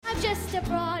just a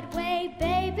Broadway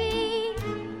baby,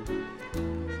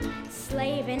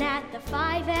 slaving at the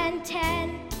 5 and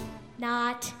 10,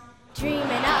 not dreaming of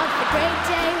the great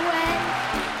day when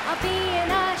I'll be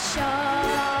in a show.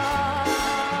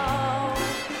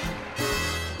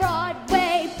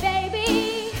 Broadway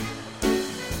baby,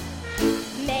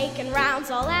 making rounds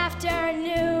all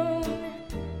afternoon,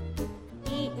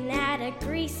 eating at a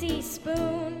greasy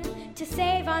spoon to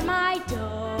save on my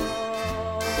dough.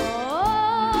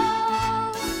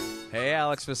 Hey,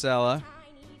 Alex Fossella.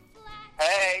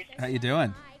 Hey. How you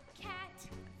doing?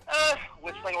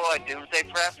 Whistling while I doomsday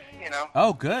prep, you know.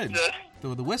 Oh, good.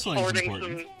 The whistling is Hoarding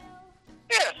important.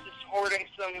 just hoarding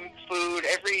some food.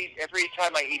 Every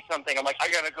time I eat something, I'm like, I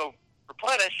gotta go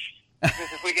replenish,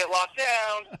 because if we get locked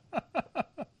down...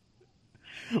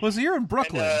 Well, so you're in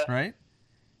Brooklyn, and, right?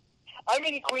 I'm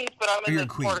in Queens, but I'm in you're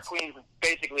the in part of Queens,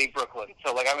 basically Brooklyn.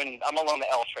 So, like, I'm along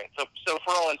the L train. So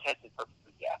for all intents and purposes,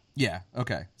 yeah. Yeah,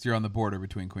 okay. So you're on the border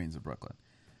between Queens and Brooklyn.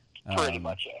 Pretty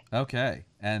much, yeah. Okay.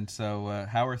 And so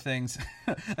how are things?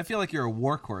 I feel like you're a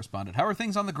war correspondent. How are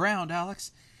things on the ground,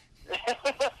 Alex? Well,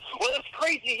 it's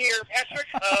crazy here, Patrick.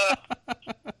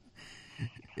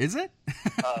 Is it?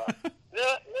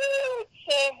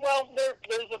 Well,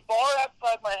 there's a bar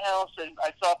outside my house, and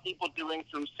I saw people doing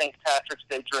some St. Patrick's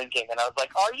Day drinking, and I was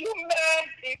like, are you mad,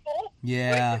 people?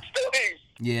 Yeah. What are you doing?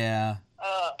 Yeah.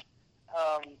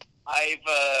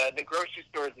 The grocery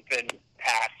stores have been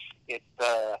packed. It's,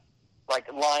 like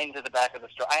lines at the back of the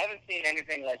store. I haven't seen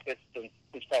anything like this since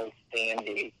I was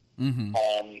Sandy. Mm-hmm.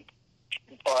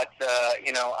 But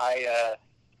you know, I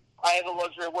have the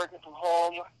luxury of working from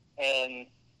home, and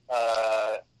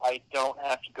I don't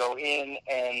have to go in,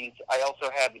 and I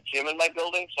also have a gym in my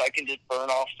building, so I can just burn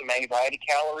off some anxiety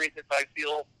calories if I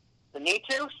feel the need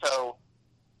to. So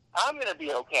I'm going to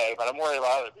be okay, but I'm worried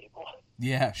about other people.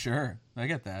 Yeah, sure. I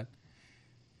get that.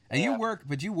 And you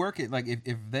work it like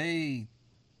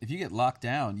if you get locked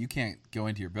down, you can't go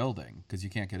into your building because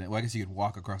you can't get in. Well, I guess you could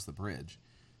walk across the bridge,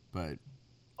 but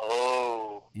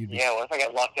what if I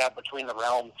get locked out between the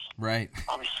realms? Right.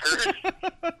 I'm screwed.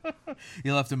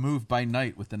 You'll have to move by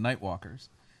night with the night walkers.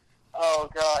 Oh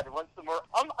God!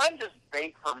 I'm just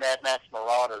bait for Mad Max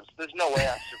Marauders. There's no way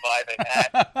I'm surviving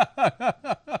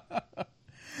that.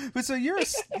 But so you're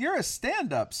a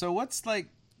stand-up. So what's like?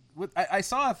 I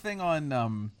saw a thing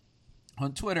on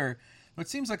Twitter. It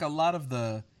seems like a lot of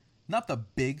not the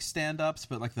big stand-ups,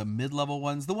 but like the mid-level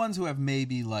ones, the ones who have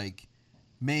maybe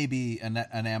an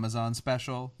Amazon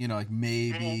special, you know, like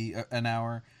maybe an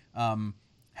hour,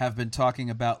 have been talking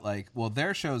about like, well,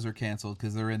 their shows are canceled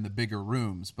because they're in the bigger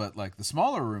rooms, but like the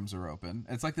smaller rooms are open.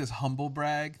 It's like this humble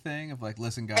brag thing of like,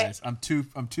 listen, guys, I'm too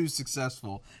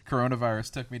successful.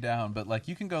 Coronavirus took me down, but like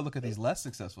you can go look at these less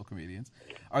successful comedians.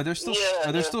 Are there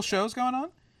still shows going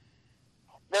on?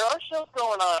 There are shows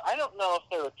going on. I don't know if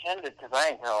they're attended because I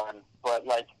ain't going, but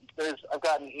like I've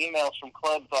gotten emails from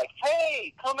clubs like,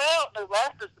 hey, come out, the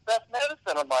laughter's the best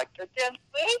medicine. I'm like, against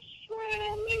this?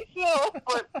 Really? So,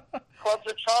 but clubs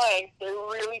are trying. They're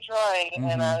really trying.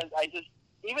 Mm-hmm. And I just,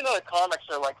 even though the comics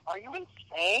are like, are you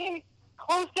insane?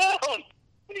 Close down.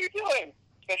 What are you doing?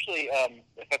 Especially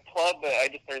if a club, I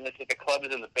just learned this, if a club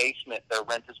is in the basement, their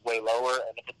rent is way lower,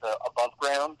 and if it's above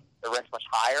ground, their rent's much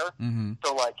higher. Mm-hmm.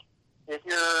 So, like, if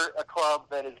you're a club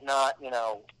that is not, you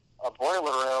know, a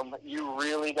boiler room, you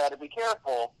really got to be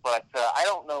careful. But I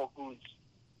don't know who's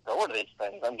going to these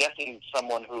things. I'm guessing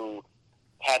someone who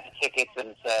had the tickets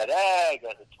and said, I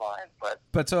guess it's fine.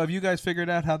 But so have you guys figured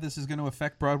out how this is going to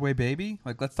affect Broadway Baby?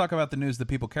 Like, let's talk about the news that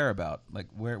people care about. Like,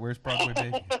 where's Broadway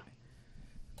Baby?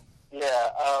 Yeah,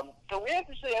 so we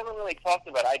actually haven't really talked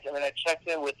about it. I checked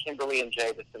in with Kimberly and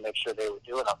Jay just to make sure they were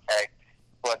doing okay.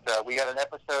 But we got an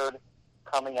episode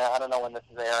coming out. I don't know when this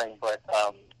is airing, but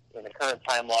in the current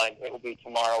timeline, it will be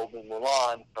tomorrow will be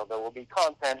Mulan, so there will be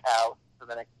content out for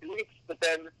the next 2 weeks. But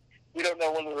then we don't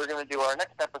know when we're going to do our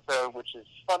next episode, which is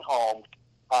Fun Home.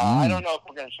 I don't know if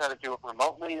we're going to try to do it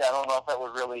remotely. I don't know if that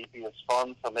would really be as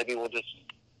fun, so maybe we'll just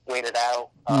wait it out.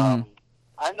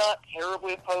 I'm not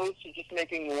terribly opposed to just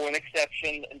making one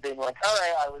exception and being like, all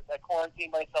right, I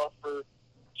quarantined myself for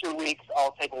 2 weeks.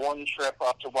 I'll take one trip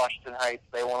up to Washington Heights.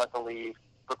 They won't have to leave,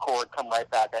 record, come right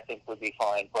back. I think would be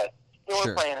fine. But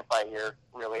we're playing it by ear,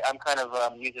 really. I'm kind of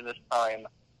using this time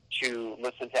to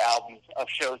listen to albums of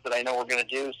shows that I know we're going to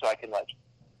do, so I can like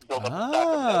build up the stock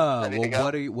of ready to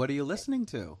go. What are you listening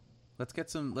to? Let's get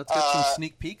some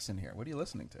sneak peeks in here. What are you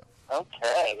listening to?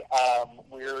 Okay, I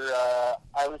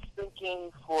was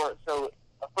thinking the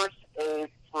first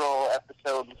April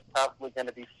episode is probably going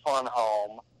to be Fun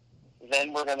Home.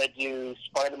 Then we're going to do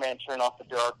Spider-Man Turn Off the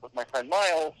Dark with my friend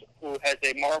Miles, who has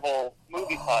a Marvel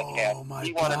movie podcast.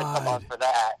 He wanted to come on for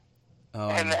that.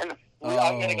 And then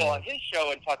I'm going to go on his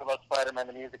show and talk about Spider-Man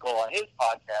the Musical on his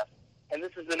podcast. And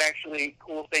this is an actually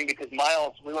cool thing because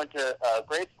Miles, we went to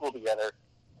grade school together.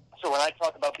 So when I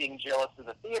talk about being jealous of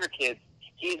the theater kids,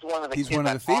 he's one of the kids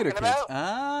I'm talking about.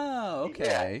 Oh,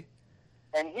 okay.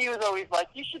 Yeah. And he was always like,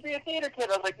 you should be a theater kid.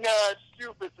 I was like, no, it's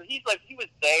stupid. So he was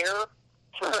there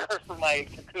for my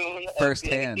cocoon first as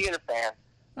being hand a theater fan.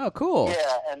 Oh, cool.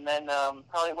 Yeah, and then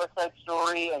probably West Side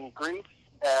Story and Grease.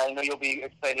 I know you'll be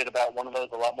excited about one of those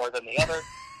a lot more than the other.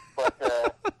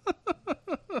 But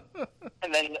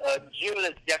and then June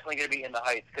is definitely going to be In the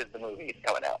Heights because the movie is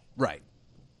coming out. Right.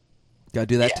 Got to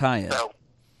do that tie-in. So,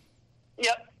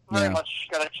 yep, very much.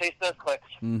 Got to chase those clicks.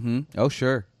 Mm-hmm. Oh,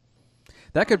 sure.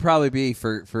 That could probably be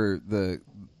for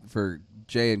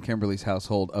Jay and Kimberly's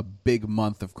household a big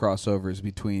month of crossovers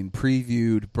between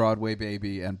previewed Broadway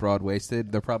Baby and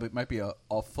Broadwasted. There probably might be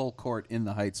a full court In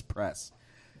the Heights press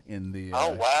in the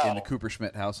in the Cooper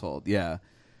Schmidt household. Yeah,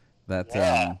 because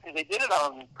they did it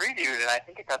on previewed, and I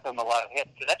think it got them a lot of hits.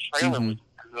 That trailer was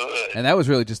good, and that was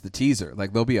really just the teaser.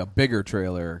 Like there'll be a bigger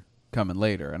trailer coming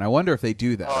later, and I wonder if they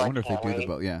do that. I wonder if they do the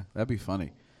both. Yeah, that'd be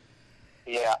funny.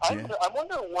 Yeah, I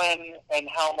wonder when and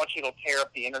how much it'll tear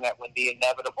up the internet when the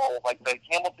inevitable, like the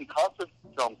Hamilton concert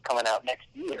film's coming out next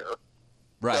year.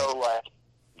 Right. So,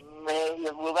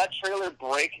 will that trailer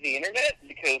break the internet?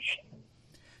 Because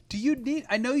do you need?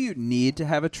 I know you need to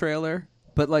have a trailer,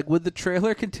 but like, would the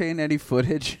trailer contain any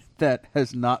footage that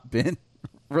has not been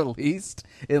released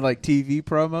in like TV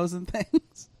promos and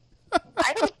things?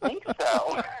 I don't think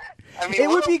so. I mean, it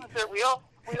would be.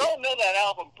 We all know that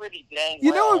album pretty dang well.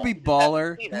 You know what would be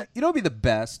baller? You know what would be the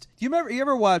best? Do you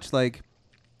ever watch, like,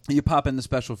 you pop in the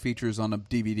special features on a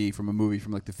DVD from a movie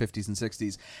from, like, the 50s and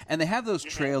 60s, and they have those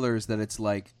trailers that it's,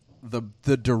 like,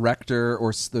 the director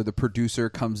or the producer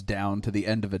comes down to the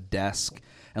end of a desk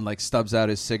and, like, stubs out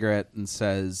his cigarette and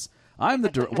says, I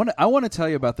want to tell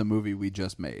you about the movie we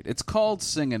just made. It's called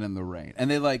Singin' in the Rain. And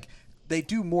they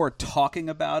do more talking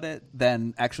about it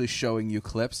than actually showing you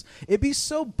clips. It'd be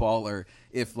so baller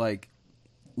if, like,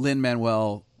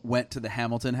 Lin-Manuel went to the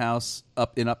Hamilton house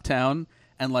up in Uptown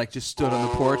and, like, just stood on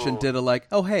the porch and did a, like,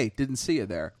 oh, hey, didn't see you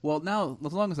there. Well, now,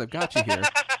 as long as I've got you here,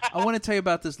 I want to tell you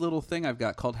about this little thing I've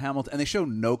got called Hamilton. And they show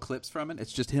no clips from it.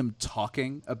 It's just him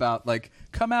talking about, like,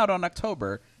 come out on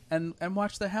October and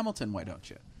watch the Hamilton, why don't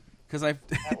you? Because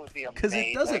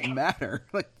it doesn't matter.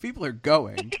 Like, people are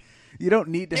going. You don't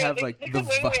need to have, like, the... we have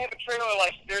a trailer,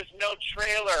 like, there's no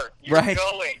trailer. You're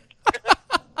going.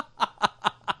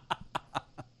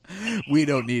 We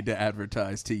don't need to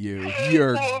advertise to you.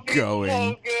 You're going.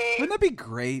 So Wouldn't that be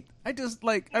great? I just,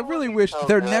 like, I really wish...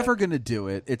 They're never going to do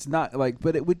it. It's not, like...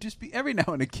 But it would just be every now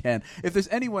and again. If there's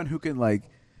anyone who can, like...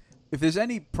 If there's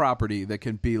any property that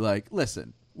can be like,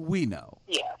 listen, we know.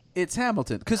 Yeah. It's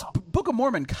Hamilton. Because Book of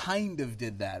Mormon kind of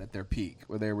did that at their peak,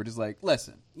 where they were just like,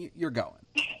 listen, you're going.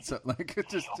 So, like,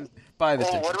 just buy the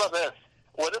ticket. What about this?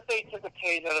 What if they took a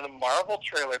page out of the Marvel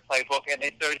trailer playbook and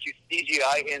they started to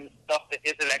CGI in stuff that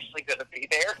isn't actually going to be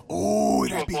there? Oh,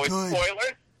 that'd be good.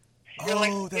 Spoilers?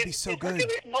 Oh, that'd be so good. Is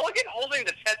Mulligan holding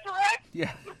the Tesseract?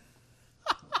 Yeah.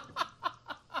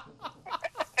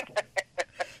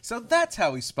 So that's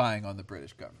how he's spying on the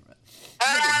British government.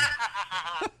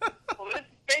 Well, this is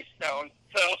Space Stone,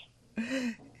 so...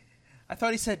 I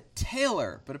thought he said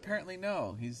Taylor, but apparently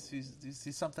no. He's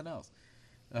something else.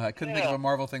 I couldn't think of a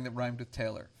Marvel thing that rhymed with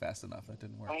Taylor fast enough. That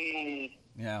didn't work.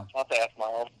 Yeah. I'll have to ask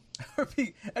Miles.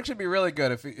 It'd be really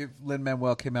good if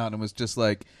Lin-Manuel came out and was just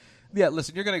like, yeah,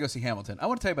 listen, you're going to go see Hamilton. I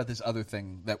want to tell you about this other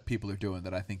thing that people are doing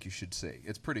that I think you should see.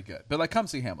 It's pretty good. But, like, come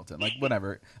see Hamilton. Like,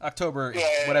 whatever. October,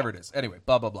 whatever it is. Anyway,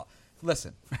 blah, blah, blah.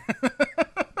 Listen.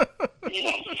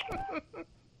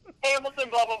 Hamilton,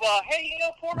 blah, blah, blah. Hey,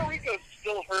 Puerto Rico's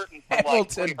still hurting.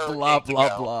 Hamilton, blah,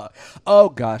 blah, blah. Oh,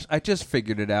 gosh. I just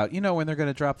figured it out. You know when they're going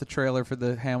to drop the trailer for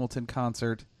the Hamilton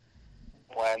concert?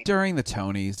 When? During the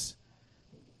Tonys.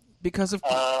 Because of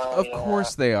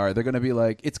course they are. They're going to be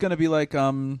like, it's going to be like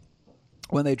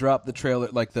when they drop the trailer,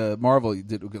 like the Marvel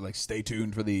did, like, stay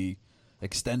tuned for the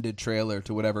extended trailer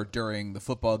to whatever during the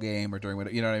football game or during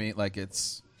whatever, you know what I mean? Like,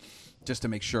 it's just to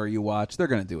make sure you watch. They're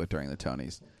going to do it during the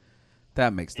Tonys.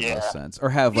 That makes the most sense. Or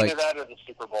have either like that or the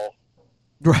Super Bowl.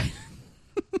 Right.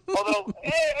 Although,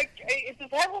 does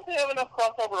Hamilton have enough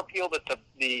crossover appeal that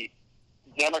the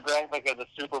demographic of the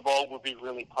Super Bowl would be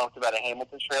really pumped about a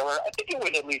Hamilton trailer? I think it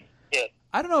would at least hit.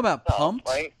 I don't know about pumped.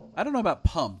 Right? I don't know about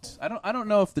pumped. I don't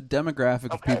know if the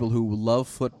demographic of people who love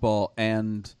football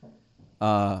and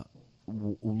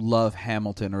love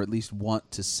Hamilton or at least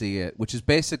want to see it, which is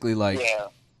basically like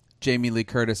Jamie Lee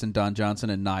Curtis and Don Johnson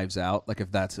and Knives Out. Like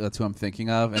if that's who I'm thinking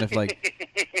of, and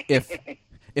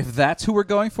if that's who we're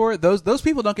going for, those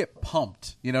people don't get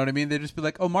pumped. You know what I mean? They just be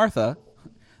like, "Oh, Martha,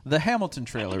 the Hamilton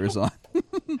trailer is on."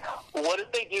 What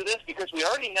if they do this? Because we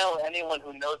already know anyone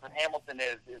who knows what Hamilton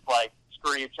is like,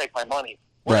 screw you, take my money.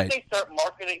 What if they start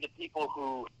marketing to people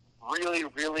who really,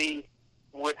 really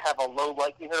would have a low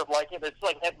likelihood of liking it? It's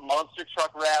like have monster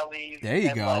truck rallies. There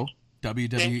you go. Like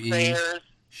WWE. Fairs.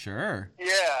 Sure.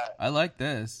 Yeah. I like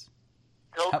this.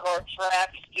 Go-kart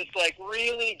tracks. Just like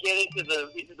really get into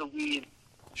the weeds.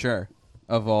 Sure.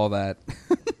 Of all that.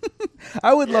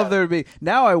 I would love there to be.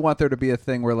 Now I want there to be a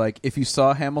thing where, like, if you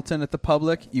saw Hamilton at the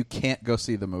Public, you can't go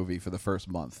see the movie for the first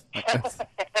month.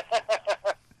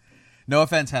 No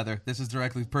offense, Heather. This is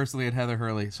directly, personally at Heather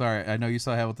Hurley. Sorry, I know you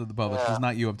saw Hamilton at the Public. It's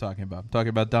not you I'm talking about. I'm talking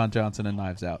about Don Johnson and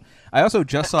Knives Out. I also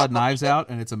just saw Knives Out,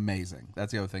 and it's amazing.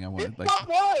 That's the other thing I wanted. It's not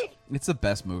good. It's the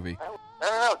best movie. I don't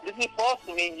know. Disney Plus,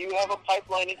 I mean, you have a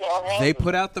pipeline into our house. They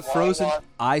put out the Frozen.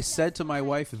 I said to my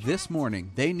wife this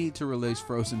morning, they need to release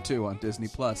Frozen 2 on Disney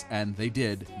Plus, and they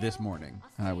did this morning.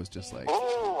 And I was just like,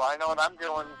 "Ooh, I know what I'm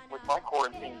doing with my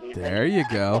quarantine." There you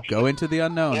go. Go into the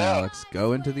unknown, Alex.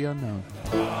 Go into the unknown.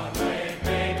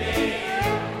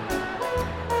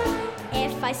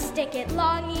 If I stick it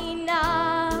long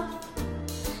enough,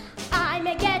 I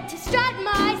may get to strut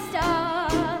my stuff.